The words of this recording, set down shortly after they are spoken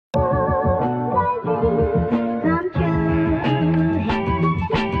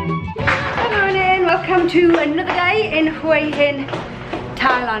to another day in Hua Hin,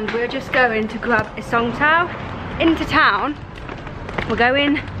 Thailand. We're just going to grab a song tao into town. We're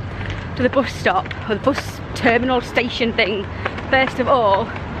going to the bus stop, or the bus terminal station thing, first of all,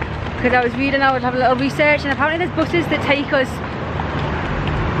 because I was reading, I would have a little research, and apparently there's buses that take us,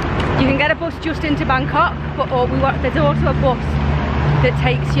 you can get a bus just into Bangkok, but there's also a bus that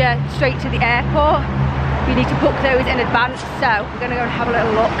takes you straight to the airport. You need to book those in advance, so we're going to go and have a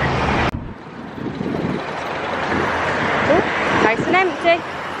little look. Oh, nice and empty.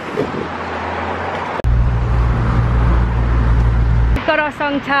 We've got our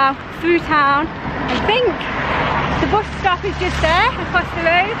song tao through town. I think the bus stop is just there across the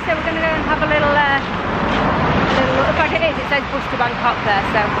road, so we're going to go and have a little look. In fact, it says bus to Bangkok there,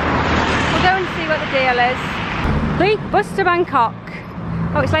 so we'll go and see what the deal is. Wait, bus to Bangkok.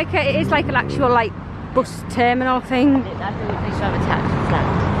 Oh, it is like an actual bus terminal thing. I think they should have a taxi stand.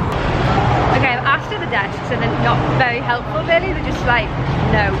 Okay, I've asked at the desk, so they're not very helpful really. They're just like,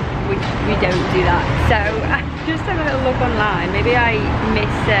 no, we don't do that. So I just had a little look online. Maybe I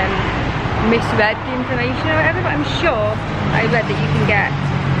misread the information or whatever, but I'm sure I read that you can get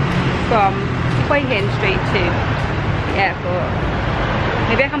from Hua Hin straight to the airport.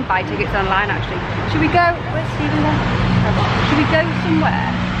 Maybe I can buy tickets online actually. Should we go? Where's Stephen there? Should we go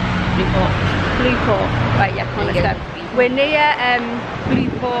somewhere? BluPort. Right, yeah, come on, let's go. We're near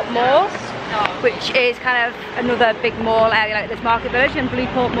BluPort Mall, which is kind of another big mall area like this Market Village, and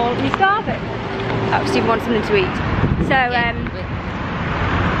BluPort Mall. Can you starve it? Oh, Stephen wants something to eat. So,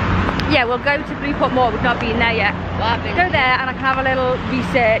 yeah, we'll go to BluPort Mall. We've not been there yet. Go there and I can have a little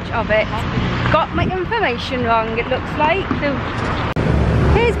research of it. Got my information wrong, it looks like. So,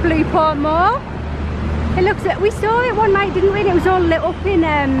 here's BluPort Mall. It looks like, we saw it one night, didn't we? And it was all lit up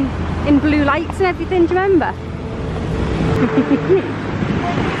in blue lights and everything, do you remember?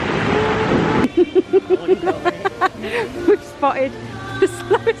 We've spotted the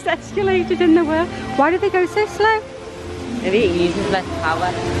slowest escalator in the world. Why do they go so slow? Maybe it uses less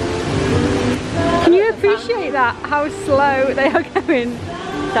power. Can you appreciate that? How slow they are going?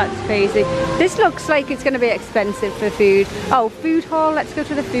 That's crazy. This looks like it's going to be expensive for food. Oh, food hall. Let's go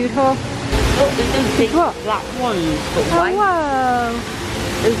to the food hall. Look, there's those big black ones, but white. Whoa.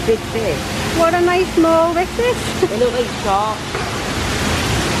 Those big fish. What a nice mall this is. They look like sharks.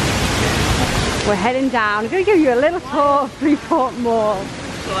 We're heading down. I'm going to give you a little tour of BluPort Mall.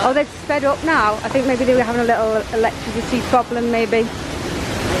 What? Oh, they've sped up now. I think maybe they were having a little electricity problem, maybe.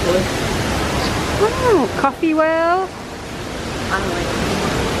 Oh, coffee wheel.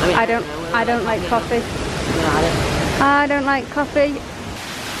 I don't like coffee. I don't like coffee.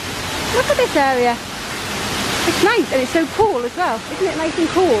 Look at this area. It's nice and it's so cool as well. Isn't it nice and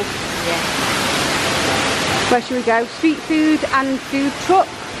cool? Yeah. Where should we go? Street food and food truck.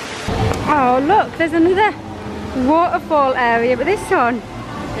 Oh look, there's another waterfall area, but this one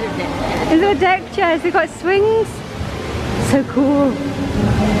is there deck chairs. They've got swings. So cool.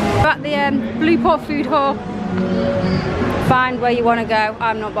 We're at the BluPort food hall. Find where you want to go.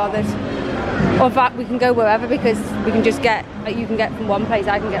 I'm not bothered. Or in fact, we can go wherever because we can just get, you can get from one place,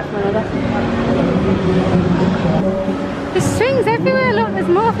 I can get from another. There's swings everywhere, look, there's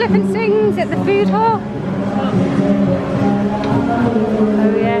more flipping swings at the food hall.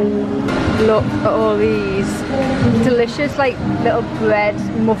 Oh yeah. Look at all these delicious little bread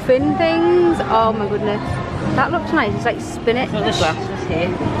muffin things. Oh my goodness. That looks nice, it's like spinach. So the glass is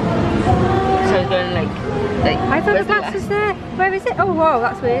here. So it's going I thought the glass was there. Where is it? Oh whoa,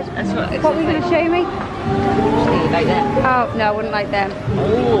 that's weird. That's what were you going to show me? Like that. Oh no, I wouldn't like them.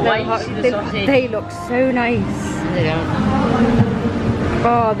 Oh, they look so nice. They don't.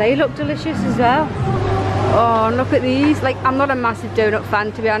 Oh, they look delicious as well. Oh, and look at these. I'm not a massive donut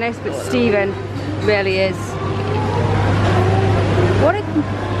fan to be honest, but Stephen really is. What a...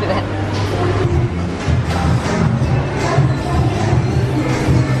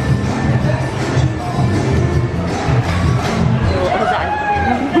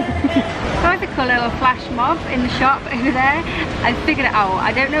 A little flash mob in the shop over there. I figured it out.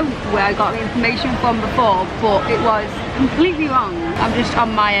 I don't know where I got the information from before, but it was completely wrong. I'm just on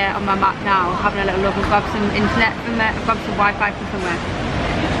my map now, having a little look. I've got some internet from there. I've got some Wi-Fi from somewhere,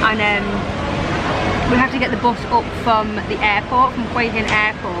 and we have to get the bus up from the airport, from Hua Hin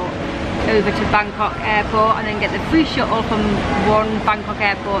Airport, over to Bangkok Airport, and then get the free shuttle from one Bangkok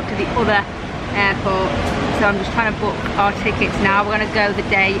airport to the other airport. So I'm just trying to book our tickets now. We're going to go the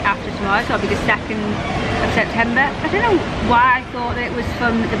day after tomorrow, so it'll be the 2nd of September. I don't know why I thought that it was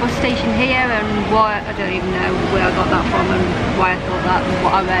from the bus station here, and why, I don't even know where I got that from and why I thought that and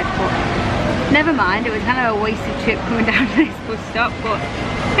what I read, but never mind. It was kind of a wasted trip coming down to this bus stop, but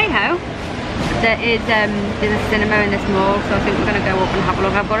hey ho. There is there's a cinema in this mall, so I think we're going to go up and have a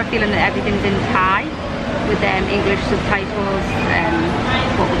look. I've got a feeling that everything's in Thai with English subtitles,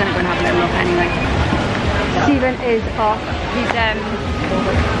 but we're going to go and have a little look anyway. Stephen is off. He's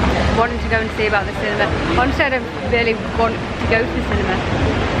wanting to go and see about the cinema. One said I really want to go to the cinema,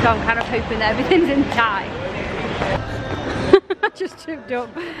 so I'm kind of hoping that everything's in Thai. I just tripped up.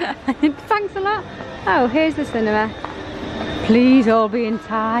 Thanks a lot. Oh, here's the cinema. Please all be in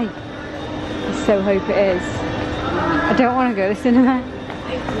Thai. I so hope it is. I don't want to go to the cinema.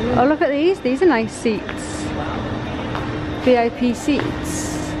 Oh, look at these. These are nice seats. VIP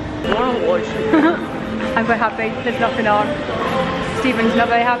seats. I'm quite happy. There's nothing on. Stephen's not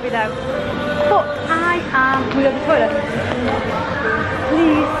very happy though. But I am. Can we go to the toilet?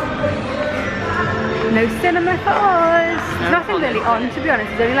 Please. No cinema for us. There's nothing really on, to be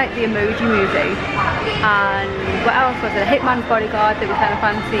honest. It's only like the Emoji Movie. And what else was it? A Hitman's Bodyguard that we kind of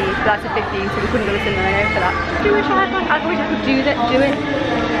fancied. That's a 15, so we couldn't go to the cinema for that. Do we try one? I wish I could do it.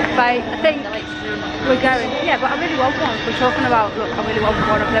 But I think we're going. Yeah, but I really want one. We're talking about, look, I really want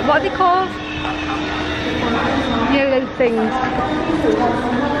one of them. What are they called? You know those things.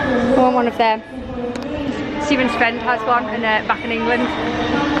 I want one of them. Stephen's friend has one back in England.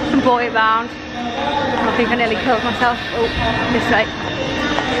 Bought it round. I think I nearly killed myself. Oh, this way.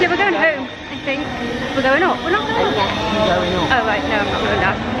 Yeah, we're going home, I think. We're going up. We're not going up. Oh right, no, I'm not going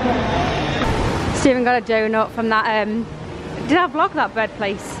down. Stephen got a donut from that, did I vlog that bread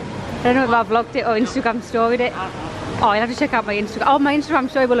place? I don't know if I vlogged it or Instagram storied it. Oh, you'll have to check out my Instagram. Oh, my Instagram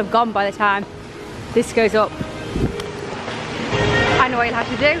story will have gone by the time this goes up. I know what you'll have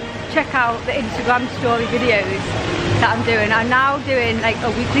to do. Check out the Instagram story videos that I'm doing. I'm now doing like a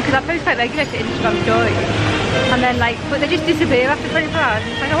weekly, because I post quite regularly to Instagram stories, and then like, but they just disappear after 24 hours.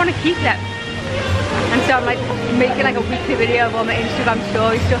 It's like I want to keep them, and so I'm like making like a weekly video of all my Instagram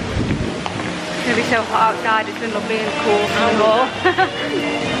story stuff. It's gonna be so hot outside. It's been lovely and cool from the mall.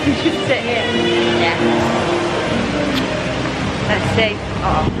 You should sit here. Yeah. Let's see.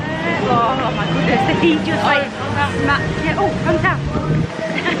 Oh my goodness, the heat just like smacked. Yeah. Oh, come down.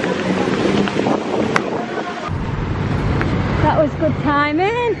 That was good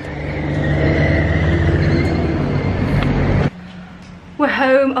timing. We're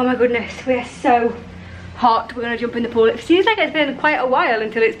home. Oh my goodness, we are so hot. We're gonna jump in the pool. It seems like it's been quite a while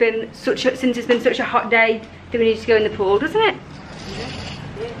until it's been since it's been such a hot day that we need to go in the pool, doesn't it?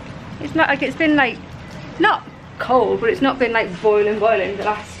 It's not like it's been like not cold, but it's not been like boiling the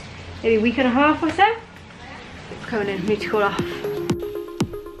last maybe week and a half or so. Coming in, we need to cool off.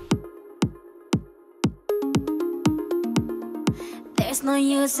 There's no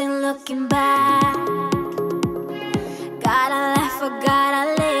use in looking back. Gotta laugh or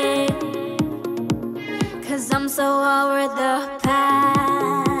gotta live, 'cause I'm so over the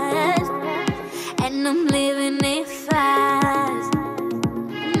past, and I'm living it fast.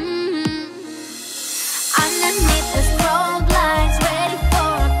 Underneath the strobe lights, ready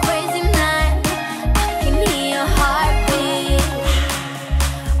for a crazy night. I can hear your heartbeat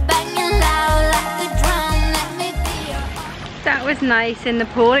banging loud like a drum. Let me be your... That was nice in the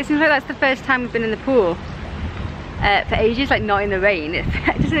pool. It seems like that's the first time we've been in the pool for ages, like not in the rain. It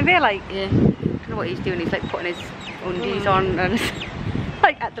doesn't feel like, yeah. I don't know what he's doing. He's like putting his undies on and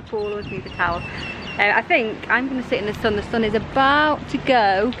like at the pool underneath the towel. I think I'm going to sit in the sun. The sun is about to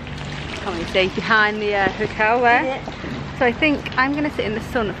go, can't really see, behind the hotel there. Yeah. So I think I'm going to sit in the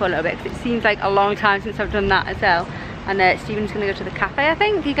sun for a little bit, because it seems like a long time since I've done that as well. And Stephen's going to go to the cafe, I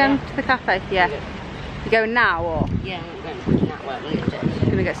think. Are you going to the cafe? Yeah. You going now or? Yeah, I'm going now. Well, he's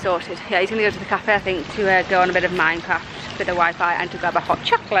going to get sorted. Yeah, he's going to go to the cafe, I think, to go on a bit of Minecraft, a bit of Wi-Fi, and to grab a hot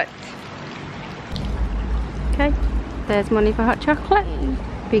chocolate. Okay, there's money for hot chocolate.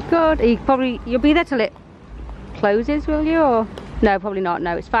 Be good. You'll be there till it closes, will you? Or no, probably not.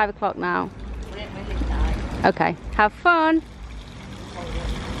 No, it's 5 o'clock now. Okay, have fun.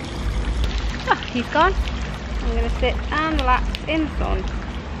 Oh, he's gone. I'm going to sit and relax in the sun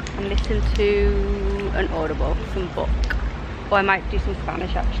and listen to an audible, some book, or I might do some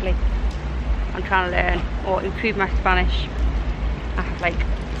Spanish actually. I'm trying to learn or improve my Spanish. I have like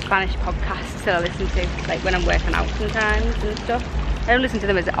Spanish podcasts that I listen to, like when I'm working out sometimes and stuff. I don't listen to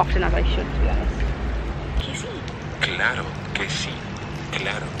them as often as I should, to be honest. Que sí. Claro que sí.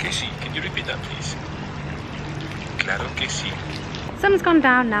 Claro que sí. Can you repeat that, please? Claro que sí. Sun's gone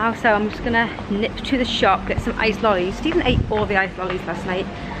down now, so I'm just gonna nip to the shop, get some ice lollies. Stephen ate all the ice lollies last night.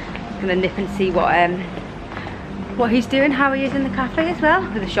 I'm gonna nip and see what he's doing, how he is in the cafe as well.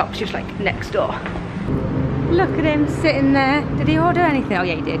 The shop's just like next door. Look at him sitting there. Did he order anything? Oh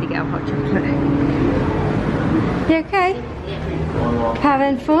yeah, he did. He got a hot chocolate. You okay?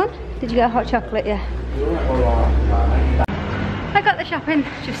 Having fun? Did you get a hot chocolate? Yeah. I got the shopping,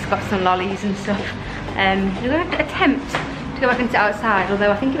 just got some lollies and stuff. We're gonna have to attempt to go back and sit outside,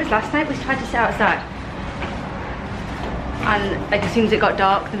 although I think it was last night we tried to sit outside. And like as soon as it got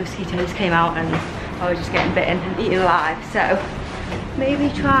dark, the mosquitoes came out and I was just getting bitten and eaten alive. So maybe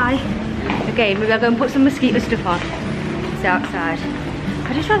try again. Maybe I'll go and put some mosquito stuff on and sit outside.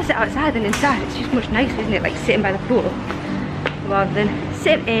 I'd just rather sit outside than inside. It's just much nicer, isn't it? Like sitting by the pool rather than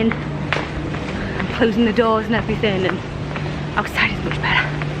sitting in and closing the doors and everything, and outside is much better.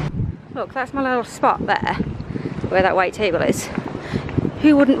 Look, that's my little spot there where that white table is.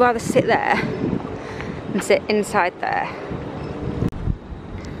 Who wouldn't rather sit there and sit inside there?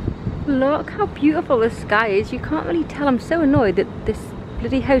 Look how beautiful the sky is. You can't really tell. I'm so annoyed that this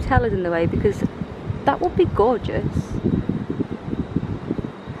bloody hotel is in the way because that would be gorgeous.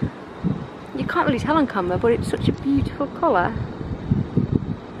 You can't really tell on camera, but it's such a beautiful colour.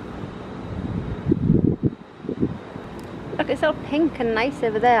 Look, it's all pink and nice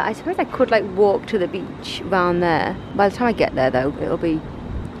over there. I suppose I could like walk to the beach around there. By the time I get there though, it'll be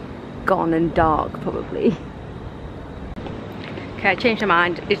gone and dark probably. Okay, I changed my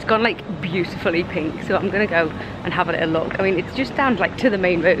mind. It's gone like beautifully pink, so I'm gonna go and have a little look. I mean, it's just down like to the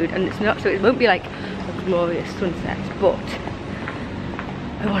main road and it's not, so it won't be like a glorious sunset, but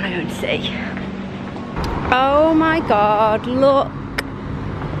I want to go and see. Oh my god, look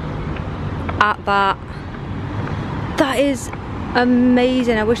at that. That is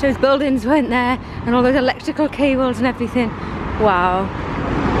amazing. I wish those buildings weren't there and all those electrical cables and everything. Wow.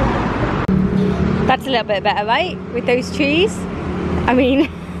 That's a little bit better, right? With those trees. I mean,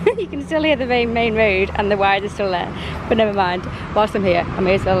 you can still hear the main road and the wires are still there. But never mind. Whilst I'm here, I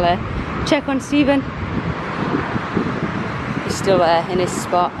may as well check on Stephen. He's still there in his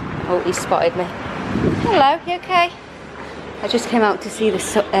spot. Oh, he spotted me. Hello, you okay? I just came out to see the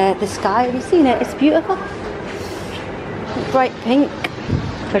sky. Have you seen it? It's beautiful. Bright pink.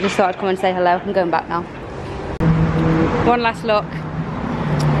 So I just thought I'd come and say hello. I'm going back now. One last look.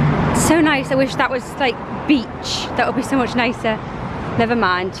 So nice. I wish that was like beach. That would be so much nicer. Never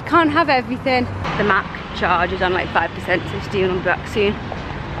mind. You can't have everything. The Mac charge is on like 5%, so Stephen will be back soon.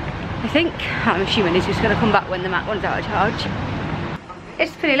 I think. I'm assuming he's just going to come back when the Mac one's out of charge.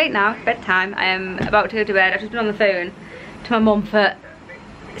 It's pretty late now. Bedtime. I am about to go to bed. I've just been on the phone to my mum for,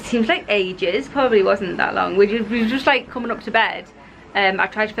 it seems like ages. Probably wasn't that long. We were just like coming up to bed. I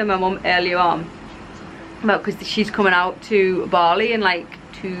tried to phone my mum earlier on, because she's coming out to Bali in like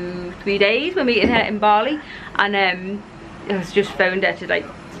 2-3 days. We're meeting her in Bali, and I was just phoned her to like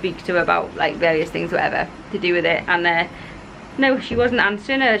speak to her about like various things, whatever to do with it, and no, she wasn't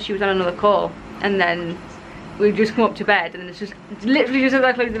answering her. She was on another call, and then we just come up to bed, and it's just literally just as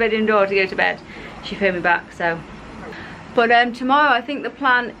I closed the bedroom door to go to bed, she phoned me back. So, but tomorrow I think the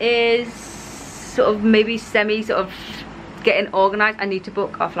plan is sort of maybe sort of getting organised. I need to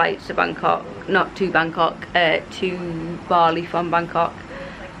book our flights to Bangkok, not to Bangkok, to Bali from Bangkok.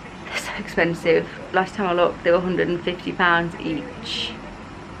 They're so expensive. Last time I looked, they were £150 each.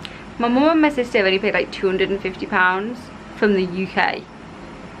 My mum and my sister only paid like £250 from the UK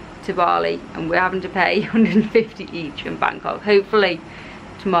to Bali, and we're having to pay £150 each from Bangkok. Hopefully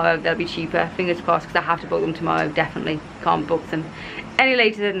tomorrow they'll be cheaper, fingers crossed, because I have to book them tomorrow. Definitely can't book them any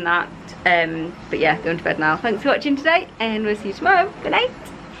later than that. But yeah, going to bed now. Thanks for watching today, and we'll see you tomorrow. Good night.